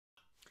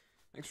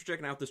Thanks for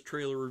checking out this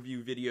trailer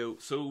review video.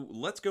 So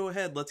let's go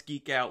ahead, let's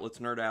geek out, let's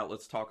nerd out,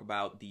 let's talk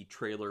about the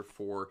trailer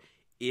for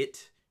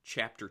It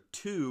Chapter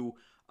 2.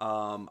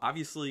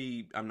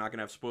 Obviously, I'm not going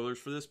to have spoilers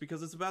for this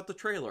because it's about the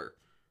trailer.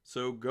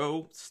 So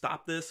go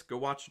stop this, go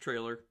watch the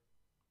trailer,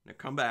 now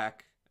come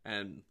back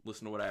and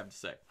listen to what I have to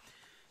say.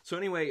 So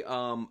anyway,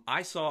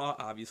 I saw,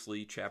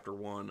 obviously, Chapter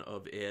 1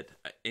 of It.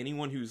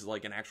 Anyone who's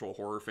like an actual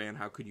horror fan,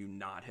 how could you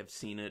not have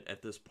seen it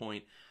at this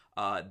point?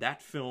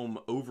 That film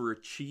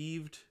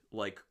overachieved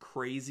like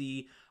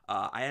crazy.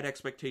 I had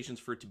expectations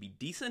for it to be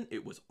decent.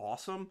 It was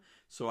awesome.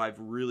 So I've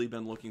really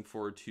been looking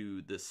forward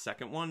to this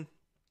second one.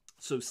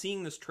 So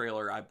seeing this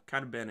trailer, I've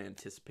kind of been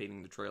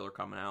anticipating the trailer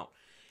coming out.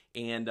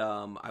 And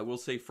I will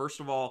say, first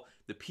of all,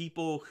 the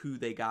people who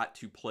they got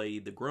to play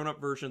the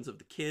grown-up versions of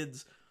the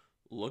kids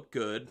look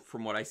good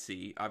from what I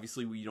see.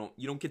 Obviously, you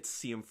don't get to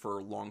see them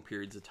for long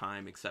periods of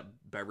time, except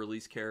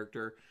Beverly's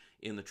character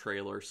in the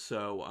trailer.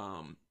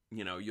 So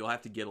you'll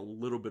have to get a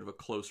little bit of a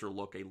closer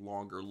look, a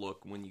longer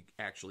look when you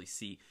actually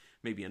see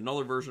maybe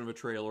another version of a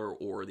trailer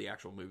or the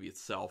actual movie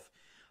itself.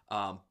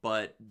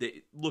 But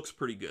it looks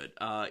pretty good.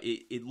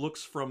 It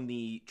looks from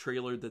the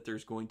trailer that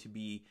there's going to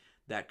be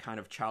that kind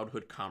of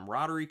childhood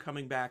camaraderie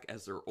coming back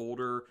as they're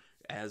older,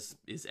 as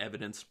is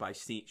evidenced by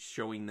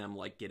showing them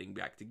like getting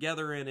back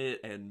together in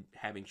it and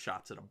having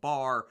shots at a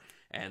bar,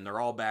 and they're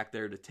all back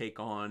there to take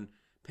on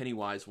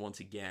Pennywise once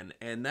again.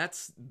 And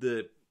that's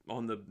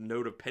on the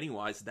note of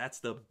Pennywise, that's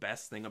the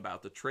best thing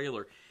about the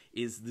trailer,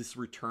 is this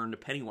return to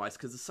Pennywise,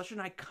 because it's such an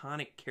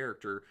iconic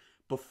character.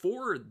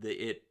 Before the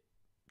It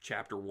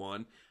Chapter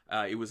 1,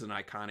 it was an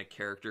iconic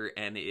character,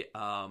 and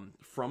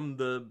from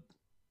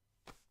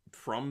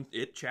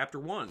It Chapter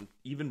 1,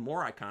 even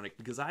more iconic,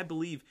 because I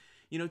believe,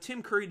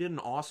 Tim Curry did an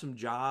awesome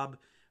job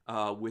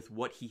with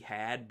what he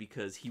had,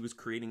 because he was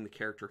creating the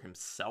character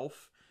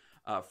himself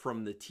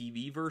from the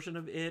TV version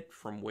of It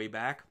from way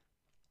back.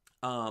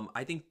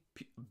 I think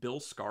Bill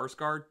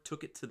Skarsgård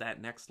took it to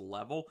that next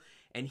level,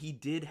 and he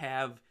did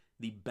have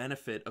the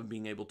benefit of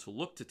being able to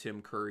look to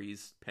Tim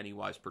Curry's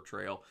Pennywise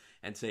portrayal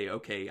and say,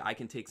 okay, I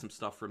can take some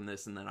stuff from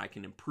this and then I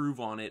can improve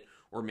on it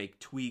or make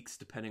tweaks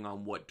depending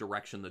on what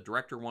direction the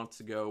director wants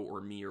to go,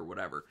 or me, or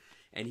whatever.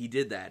 And he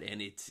did that,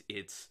 and it's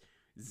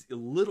a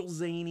little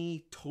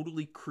zany,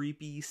 totally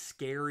creepy,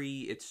 scary.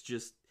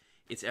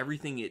 It's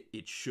everything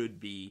it should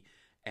be,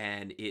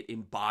 and it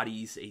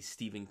embodies a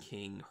Stephen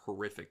King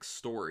horrific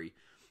story.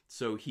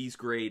 So he's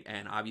great,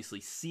 and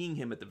obviously seeing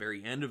him at the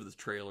very end of the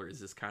trailer is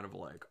just kind of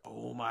like,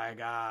 oh my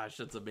gosh,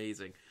 that's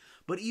amazing.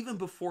 But even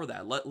before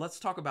that, let's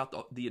talk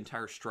about the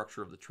entire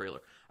structure of the trailer.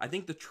 I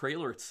think the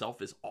trailer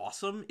itself is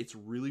awesome. It's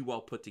really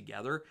well put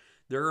together.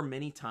 There are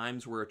many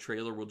times where a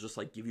trailer will just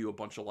like give you a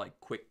bunch of like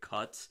quick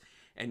cuts,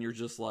 and you're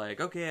just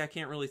like, okay, I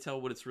can't really tell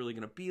what it's really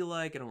going to be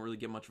like. I don't really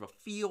get much of a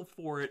feel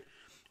for it,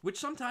 which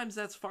sometimes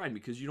that's fine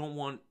because you don't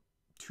want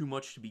too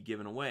much to be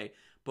given away.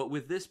 But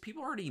with this,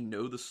 people already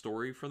know the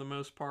story for the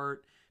most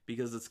part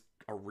because it's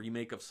a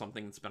remake of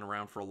something that's been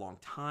around for a long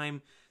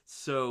time.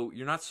 So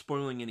you're not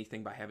spoiling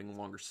anything by having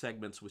longer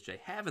segments, which they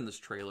have in this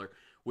trailer,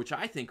 which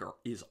I think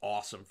is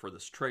awesome for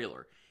this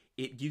trailer.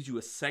 It gives you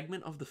a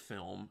segment of the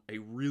film, a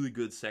really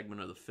good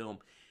segment of the film,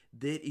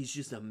 that is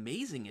just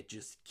amazing at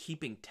just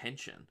keeping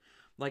tension.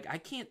 Like, I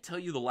can't tell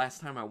you the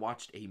last time I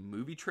watched a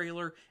movie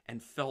trailer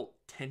and felt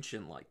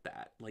tension like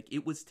that. Like,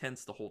 it was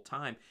tense the whole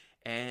time,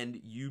 and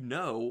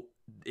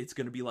it's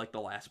going to be like the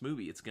last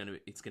movie. It's going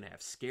to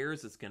have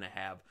scares, it's going to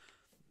have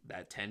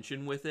that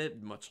tension with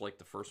it, much like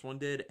the first one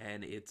did,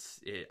 and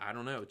I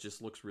don't know, it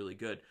just looks really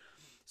good.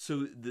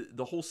 So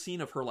the whole scene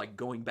of her like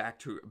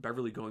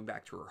Beverly going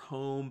back to her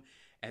home,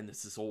 and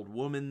there's this old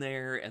woman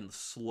there, and the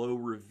slow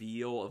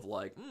reveal of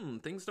like,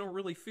 things don't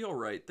really feel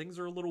right, things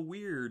are a little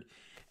weird.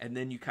 And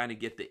then you kind of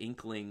get the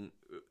inkling.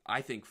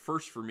 I think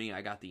first for me,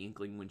 I got the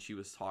inkling when she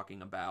was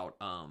talking about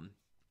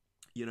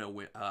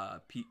when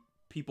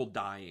people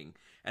dying,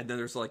 and then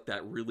there's like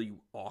that really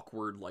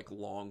awkward like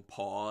long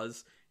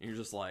pause, and you're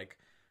just like,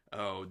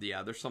 oh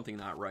yeah, there's something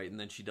not right. And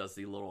then she does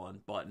the little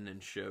unbutton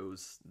and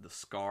shows the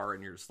scar,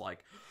 and you're just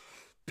like,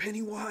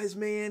 Pennywise,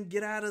 man,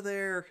 get out of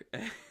there.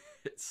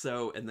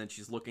 So, and then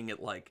she's looking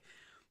at like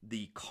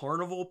the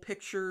carnival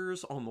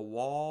pictures on the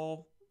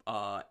wall,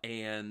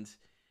 and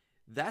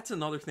that's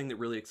another thing that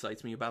really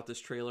excites me about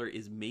this trailer,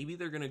 is maybe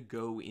they're going to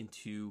go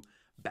into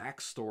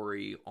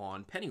backstory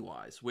on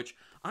Pennywise, which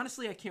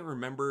honestly I can't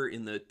remember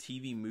in the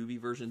TV movie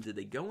version. Did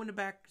they go into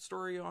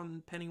backstory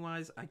on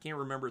Pennywise? I can't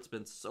remember. It's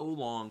been so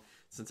long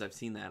since I've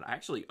seen that. I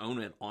actually own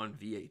it on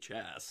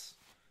VHS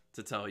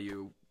to tell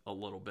you a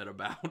little bit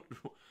about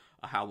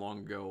how long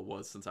ago it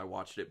was since I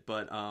watched it.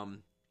 But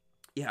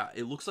yeah,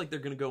 it looks like they're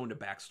going to go into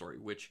backstory,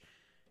 which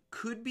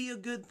could be a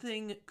good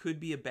thing, could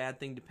be a bad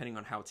thing, depending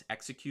on how it's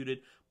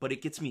executed, but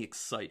it gets me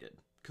excited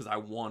because I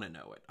want to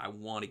know it. I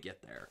want to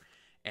get there.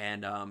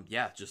 And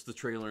yeah, just the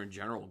trailer in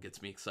general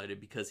gets me excited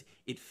because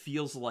it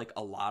feels like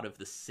a lot of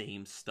the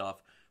same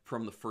stuff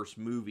from the first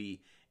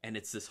movie, and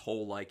it's this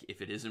whole like, if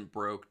it isn't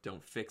broke,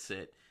 don't fix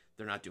it.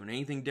 They're not doing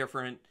anything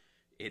different.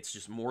 It's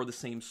just more of the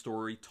same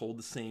story, told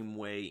the same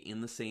way,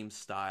 in the same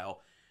style.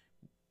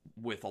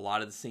 with a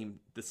lot of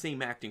the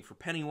same acting for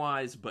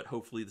Pennywise, but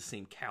hopefully the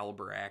same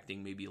caliber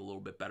acting, maybe a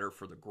little bit better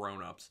for the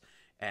grown-ups.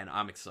 And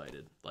I'm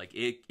excited. Like,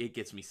 it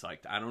gets me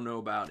psyched. I don't know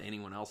about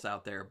anyone else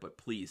out there, but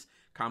please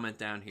comment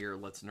down here.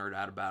 Let's nerd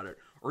out about it.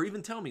 Or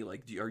even tell me,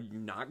 like, are you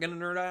not going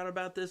to nerd out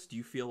about this? Do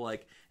you feel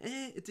like,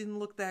 it didn't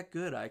look that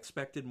good, I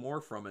expected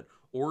more from it?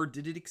 Or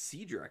did it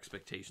exceed your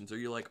expectations? Are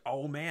you like,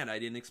 oh man, I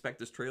didn't expect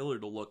this trailer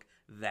to look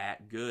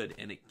that good,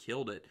 and it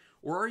killed it?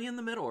 Or are you in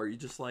the middle? Are you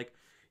just like,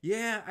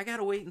 yeah, I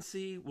gotta wait and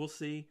see. We'll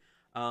see.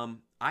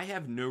 I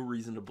have no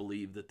reason to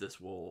believe that this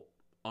will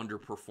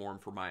underperform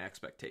for my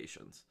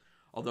expectations.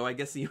 Although I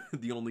guess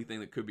the only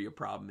thing that could be a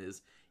problem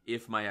is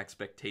if my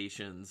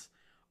expectations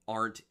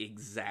aren't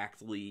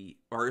exactly,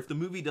 or if the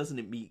movie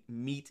doesn't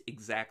meet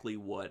exactly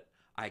what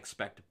I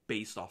expect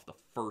based off the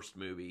first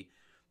movie,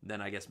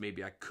 then I guess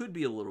maybe I could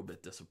be a little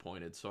bit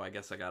disappointed. So I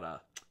guess I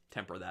gotta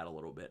temper that a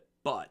little bit.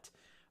 But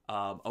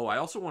I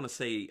also want to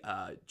say,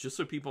 just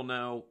so people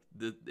know,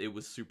 that it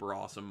was super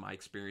awesome, my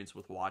experience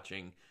with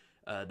watching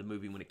the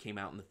movie when it came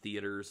out in the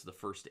theaters, the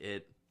first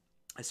It.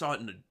 I saw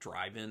it in a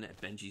drive-in, at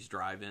Benji's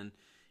Drive-In,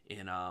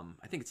 in,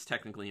 I think it's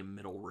technically in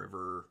Middle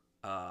River,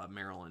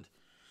 Maryland.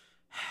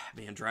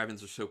 Man,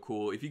 drive-ins are so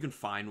cool. If you can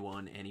find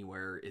one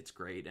anywhere, it's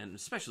great. And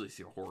especially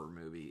see a horror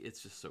movie,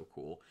 it's just so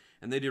cool.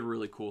 And they did a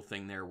really cool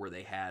thing there where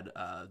they had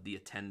the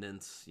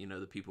attendants, you know,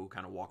 the people who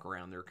kind of walk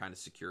around, they're kind of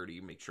security,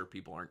 make sure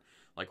people aren't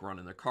like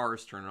running their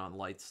cars, turning on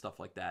lights, stuff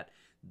like that.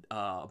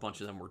 A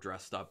bunch of them were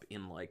dressed up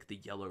in like the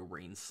yellow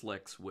rain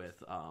slicks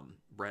with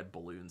red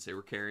balloons they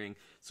were carrying.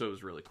 So it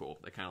was really cool.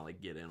 They kind of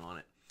like get in on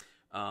it.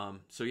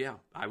 So yeah,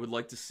 I would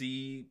like to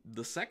see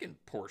the second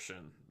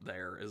portion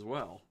there as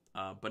well.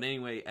 But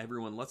anyway,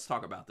 everyone, let's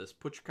talk about this.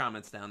 Put your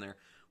comments down there.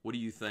 What do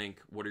you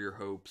think? What are your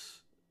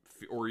hopes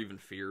or even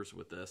fears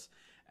with this?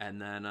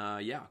 And then,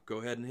 yeah, go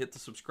ahead and hit the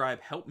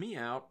subscribe. Help me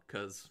out,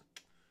 because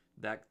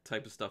that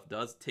type of stuff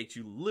takes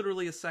you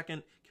literally a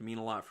second. Can mean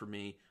a lot for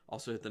me.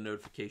 Also hit the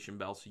notification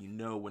bell so you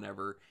know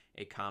whenever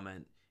a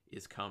comment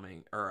is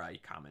coming, or a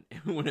comment,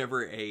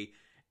 whenever a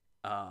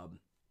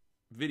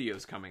video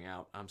is coming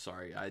out. I'm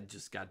sorry, I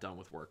just got done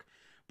with work.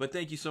 But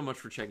thank you so much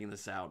for checking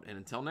this out. And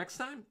until next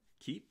time,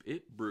 keep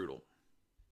it brutal.